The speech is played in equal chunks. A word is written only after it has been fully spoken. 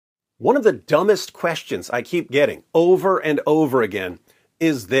One of the dumbest questions I keep getting over and over again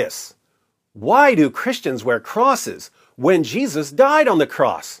is this. Why do Christians wear crosses when Jesus died on the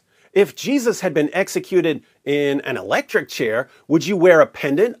cross? If Jesus had been executed in an electric chair, would you wear a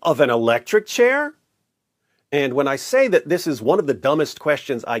pendant of an electric chair? And when I say that this is one of the dumbest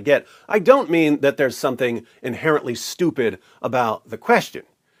questions I get, I don't mean that there's something inherently stupid about the question.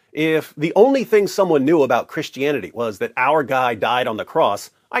 If the only thing someone knew about Christianity was that our guy died on the cross,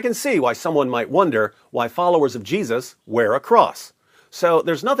 I can see why someone might wonder why followers of Jesus wear a cross. So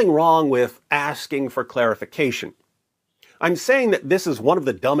there's nothing wrong with asking for clarification. I'm saying that this is one of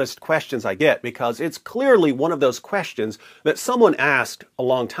the dumbest questions I get because it's clearly one of those questions that someone asked a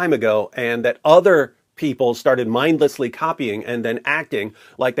long time ago and that other people started mindlessly copying and then acting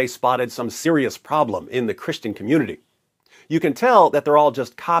like they spotted some serious problem in the Christian community. You can tell that they're all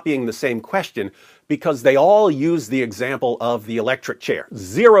just copying the same question because they all use the example of the electric chair.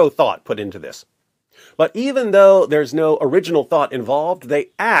 Zero thought put into this. But even though there's no original thought involved, they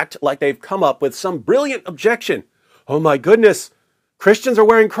act like they've come up with some brilliant objection. Oh my goodness, Christians are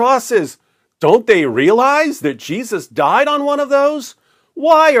wearing crosses. Don't they realize that Jesus died on one of those?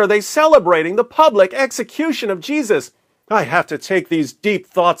 Why are they celebrating the public execution of Jesus? I have to take these deep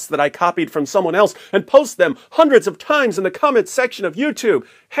thoughts that I copied from someone else and post them hundreds of times in the comments section of YouTube.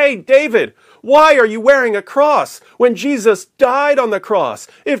 Hey, David, why are you wearing a cross when Jesus died on the cross?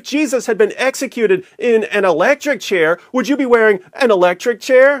 If Jesus had been executed in an electric chair, would you be wearing an electric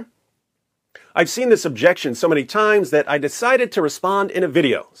chair? I've seen this objection so many times that I decided to respond in a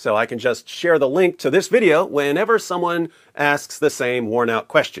video, so I can just share the link to this video whenever someone asks the same worn-out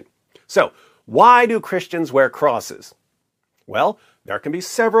question. So, why do Christians wear crosses? Well, there can be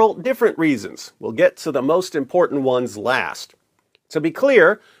several different reasons. We'll get to the most important ones last. To be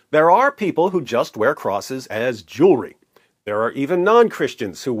clear, there are people who just wear crosses as jewelry. There are even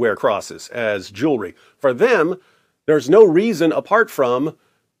non-Christians who wear crosses as jewelry. For them, there's no reason apart from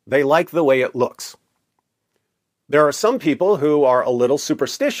they like the way it looks. There are some people who are a little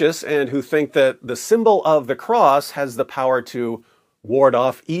superstitious and who think that the symbol of the cross has the power to ward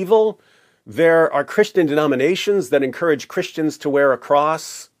off evil. There are Christian denominations that encourage Christians to wear a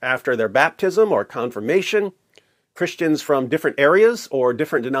cross after their baptism or confirmation. Christians from different areas or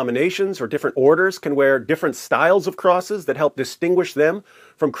different denominations or different orders can wear different styles of crosses that help distinguish them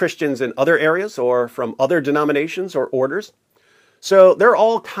from Christians in other areas or from other denominations or orders. So there are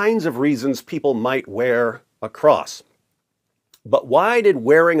all kinds of reasons people might wear a cross. But why did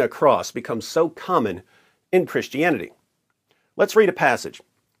wearing a cross become so common in Christianity? Let's read a passage.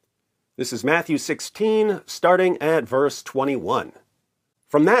 This is Matthew 16, starting at verse 21.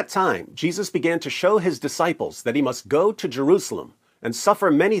 From that time, Jesus began to show his disciples that he must go to Jerusalem and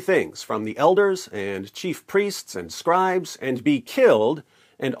suffer many things from the elders and chief priests and scribes and be killed,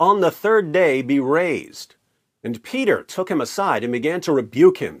 and on the third day be raised. And Peter took him aside and began to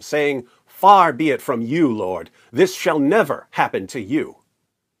rebuke him, saying, Far be it from you, Lord, this shall never happen to you.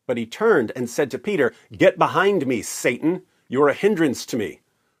 But he turned and said to Peter, Get behind me, Satan, you are a hindrance to me.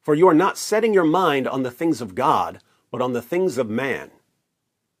 For you are not setting your mind on the things of God, but on the things of man.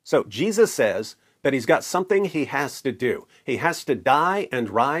 So Jesus says that he's got something he has to do. He has to die and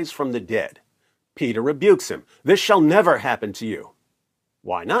rise from the dead. Peter rebukes him. This shall never happen to you.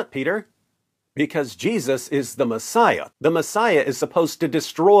 Why not, Peter? Because Jesus is the Messiah. The Messiah is supposed to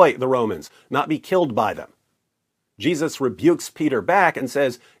destroy the Romans, not be killed by them. Jesus rebukes Peter back and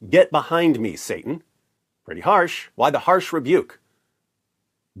says, Get behind me, Satan. Pretty harsh. Why the harsh rebuke?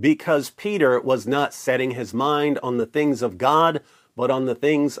 Because Peter was not setting his mind on the things of God, but on the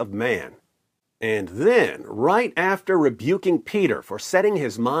things of man. And then, right after rebuking Peter for setting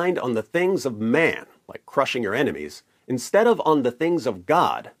his mind on the things of man, like crushing your enemies, instead of on the things of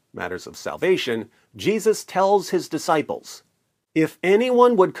God, matters of salvation, Jesus tells his disciples, If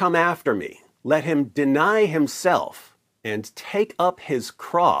anyone would come after me, let him deny himself and take up his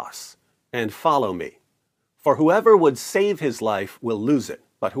cross and follow me. For whoever would save his life will lose it.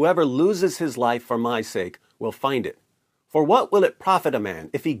 But whoever loses his life for my sake will find it. For what will it profit a man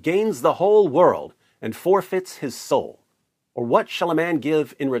if he gains the whole world and forfeits his soul? Or what shall a man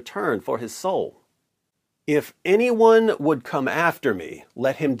give in return for his soul? If anyone would come after me,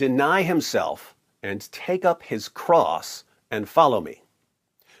 let him deny himself and take up his cross and follow me.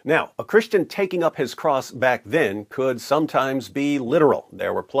 Now, a Christian taking up his cross back then could sometimes be literal.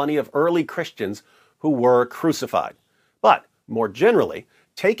 There were plenty of early Christians who were crucified. But more generally,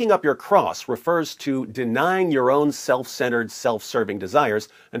 taking up your cross refers to denying your own self-centered, self-serving desires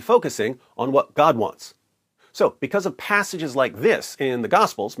and focusing on what God wants. So, because of passages like this in the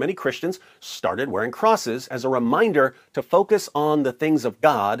Gospels, many Christians started wearing crosses as a reminder to focus on the things of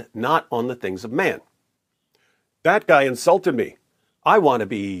God, not on the things of man. That guy insulted me. I want to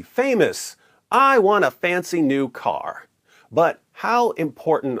be famous. I want a fancy new car. But how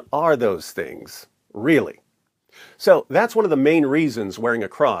important are those things, really? So that's one of the main reasons wearing a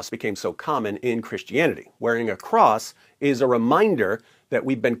cross became so common in Christianity. Wearing a cross is a reminder that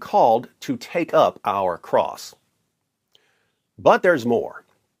we've been called to take up our cross. But there's more.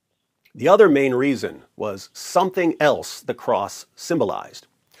 The other main reason was something else the cross symbolized.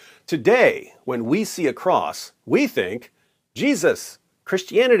 Today, when we see a cross, we think Jesus,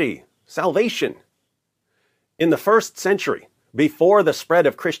 Christianity, salvation. In the first century, before the spread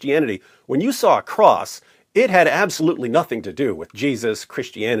of Christianity, when you saw a cross, it had absolutely nothing to do with Jesus,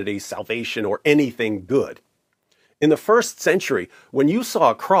 Christianity, salvation, or anything good. In the first century, when you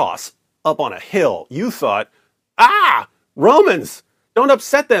saw a cross up on a hill, you thought, Romans, don't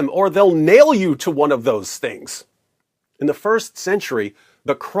upset them or they'll nail you to one of those things. In the first century,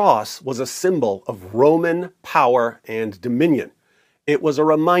 the cross was a symbol of Roman power and dominion. It was a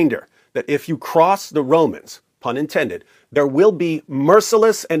reminder that if you cross the Romans, pun intended, there will be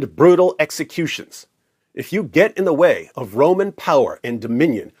merciless and brutal executions. If you get in the way of Roman power and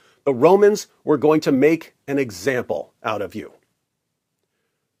dominion, the Romans were going to make an example out of you.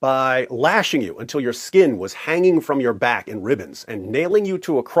 By lashing you until your skin was hanging from your back in ribbons and nailing you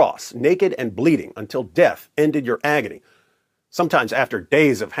to a cross, naked and bleeding until death ended your agony, sometimes after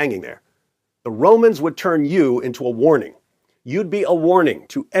days of hanging there, the Romans would turn you into a warning. You'd be a warning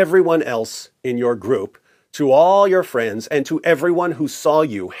to everyone else in your group, to all your friends, and to everyone who saw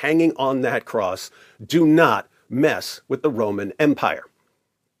you hanging on that cross. Do not mess with the Roman Empire.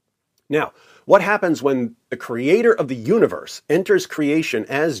 Now, what happens when the creator of the universe enters creation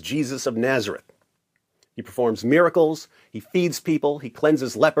as Jesus of Nazareth? He performs miracles, he feeds people, he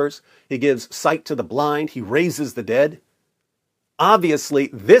cleanses lepers, he gives sight to the blind, he raises the dead. Obviously,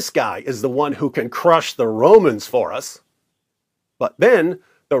 this guy is the one who can crush the Romans for us. But then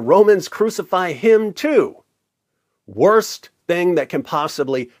the Romans crucify him too. Worst thing that can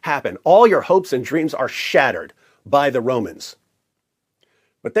possibly happen. All your hopes and dreams are shattered by the Romans.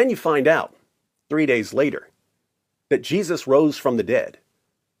 But then you find out, 3 days later, that Jesus rose from the dead.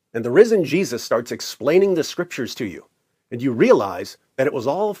 And the risen Jesus starts explaining the scriptures to you. And you realize that it was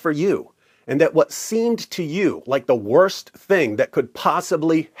all for you. And that what seemed to you like the worst thing that could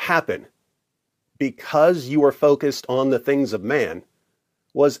possibly happen, because you were focused on the things of man,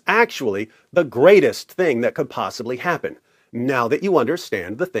 was actually the greatest thing that could possibly happen, now that you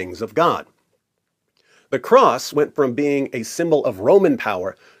understand the things of God. The cross went from being a symbol of Roman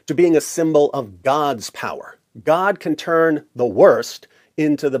power to being a symbol of God's power. God can turn the worst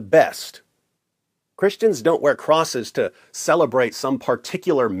into the best. Christians don't wear crosses to celebrate some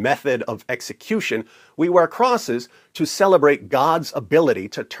particular method of execution. We wear crosses to celebrate God's ability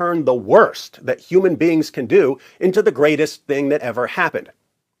to turn the worst that human beings can do into the greatest thing that ever happened.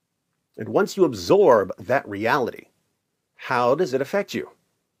 And once you absorb that reality, how does it affect you?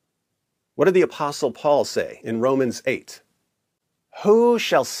 What did the Apostle Paul say in Romans 8? Who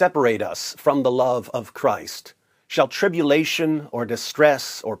shall separate us from the love of Christ? Shall tribulation or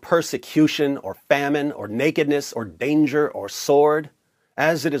distress or persecution or famine or nakedness or danger or sword?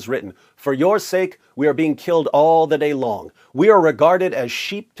 As it is written, for your sake we are being killed all the day long. We are regarded as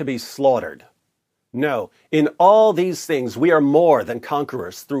sheep to be slaughtered. No, in all these things we are more than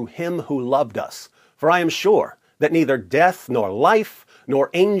conquerors through him who loved us. For I am sure that neither death nor life, nor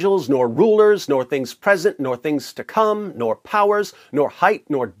angels, nor rulers, nor things present, nor things to come, nor powers, nor height,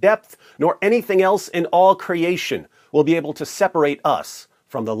 nor depth, nor anything else in all creation will be able to separate us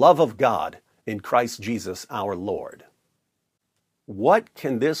from the love of God in Christ Jesus our Lord. What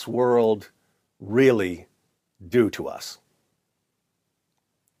can this world really do to us?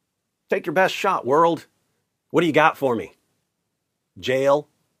 Take your best shot, world. What do you got for me? Jail,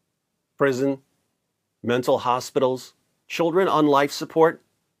 prison, mental hospitals, children on life support,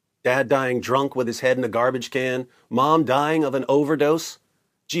 dad dying drunk with his head in a garbage can, mom dying of an overdose,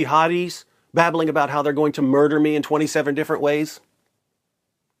 jihadis babbling about how they're going to murder me in 27 different ways.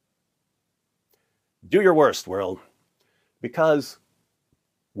 Do your worst, world, because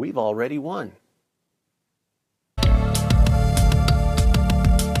we've already won.